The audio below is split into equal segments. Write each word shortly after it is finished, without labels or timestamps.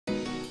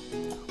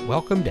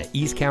Welcome to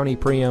East County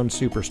Pre-Owned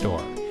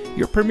Superstore,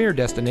 your premier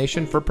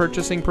destination for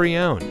purchasing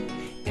pre-owned.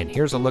 And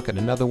here's a look at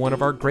another one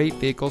of our great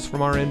vehicles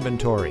from our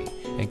inventory,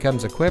 and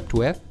comes equipped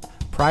with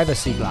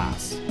privacy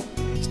glass,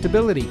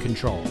 stability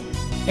control,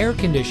 air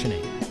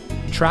conditioning,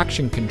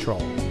 traction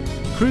control,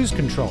 cruise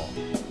control,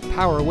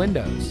 power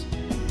windows,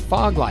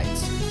 fog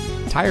lights,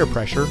 tire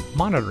pressure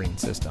monitoring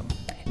system,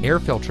 air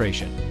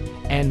filtration,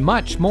 and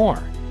much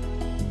more.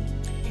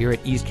 Here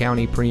at East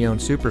County Pre-Owned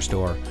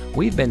Superstore,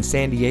 we've been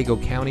San Diego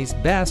County's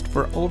best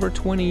for over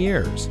 20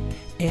 years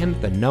and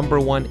the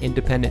 #1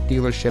 independent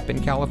dealership in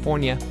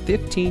California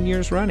 15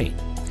 years running.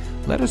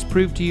 Let us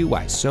prove to you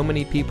why so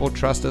many people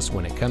trust us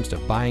when it comes to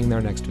buying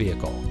their next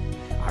vehicle.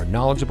 Our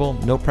knowledgeable,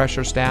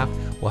 no-pressure staff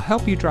will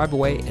help you drive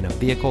away in a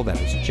vehicle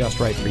that is just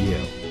right for you.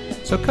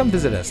 So come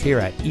visit us here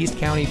at East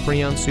County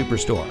Pre-Owned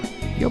Superstore.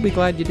 You'll be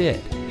glad you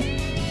did.